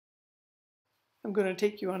I'm going to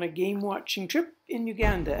take you on a game watching trip in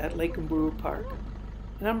Uganda at Lake Mburo Park.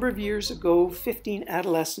 A number of years ago, 15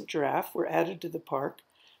 adolescent giraffe were added to the park.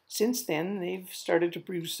 Since then, they've started to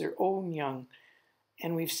produce their own young,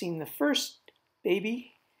 and we've seen the first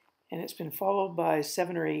baby, and it's been followed by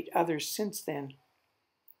 7 or 8 others since then.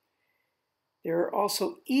 There are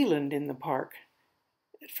also eland in the park.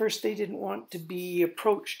 At first, they didn't want to be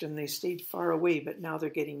approached and they stayed far away, but now they're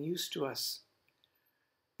getting used to us.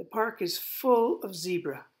 The park is full of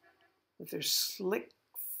zebra with their slick,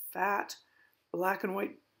 fat, black and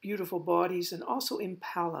white, beautiful bodies, and also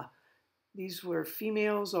impala. These were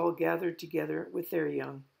females all gathered together with their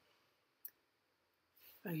young.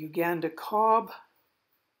 A Uganda kob,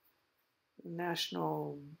 the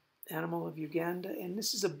national animal of Uganda, and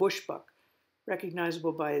this is a bushbuck,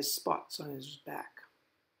 recognizable by his spots on his back.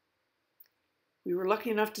 We were lucky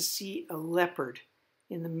enough to see a leopard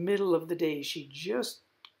in the middle of the day. She just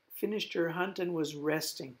finished her hunt and was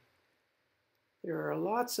resting. There are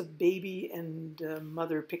lots of baby and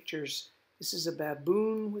mother pictures. This is a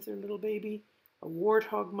baboon with her little baby, a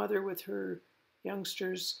warthog mother with her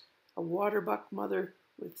youngsters, a waterbuck mother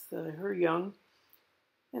with her young,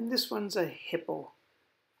 and this one's a hippo,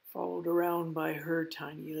 followed around by her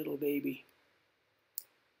tiny little baby.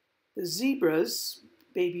 The zebras'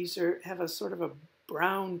 babies have a sort of a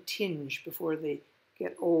brown tinge before they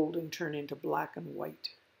get old and turn into black and white.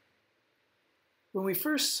 When we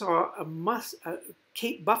first saw a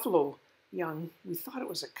Cape buffalo young, we thought it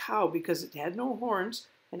was a cow because it had no horns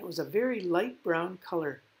and it was a very light brown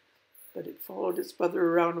color. But it followed its mother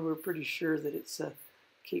around and we're pretty sure that it's a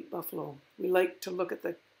Cape buffalo. We like to look at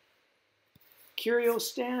the curio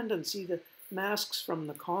stand and see the masks from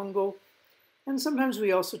the Congo. And sometimes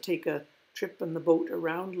we also take a trip on the boat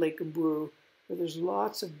around Lake Mburo, where there's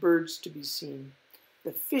lots of birds to be seen.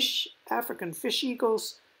 The African fish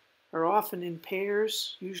eagles are often in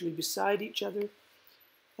pairs, usually beside each other,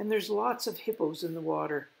 and there's lots of hippos in the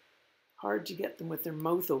water. Hard to get them with their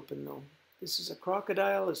mouth open though. This is a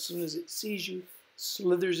crocodile. As soon as it sees you,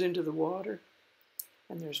 slithers into the water.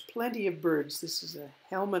 And there's plenty of birds. This is a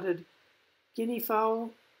helmeted guinea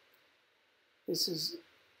fowl. This is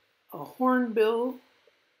a hornbill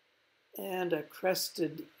and a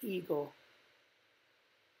crested eagle.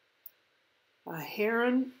 A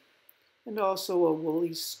heron, and also a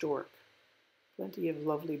woolly stork. Plenty of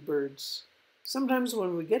lovely birds. Sometimes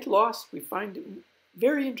when we get lost, we find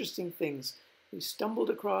very interesting things. We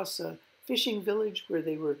stumbled across a fishing village where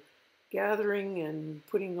they were gathering and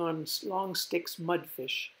putting on long sticks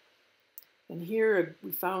mudfish. And here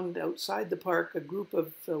we found outside the park a group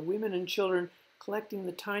of women and children collecting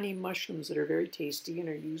the tiny mushrooms that are very tasty and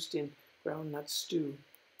are used in groundnut stew.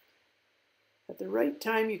 At the right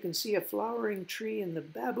time, you can see a flowering tree, and the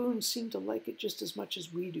baboons seem to like it just as much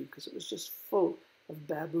as we do because it was just full of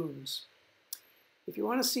baboons. If you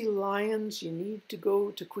want to see lions, you need to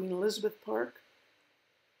go to Queen Elizabeth Park.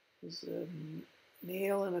 There's a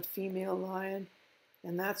male and a female lion,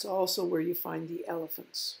 and that's also where you find the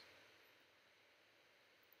elephants.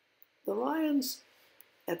 The lions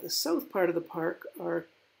at the south part of the park are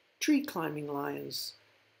tree climbing lions.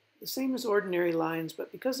 The same as ordinary lions,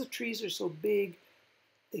 but because the trees are so big,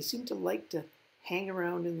 they seem to like to hang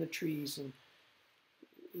around in the trees and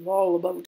loll about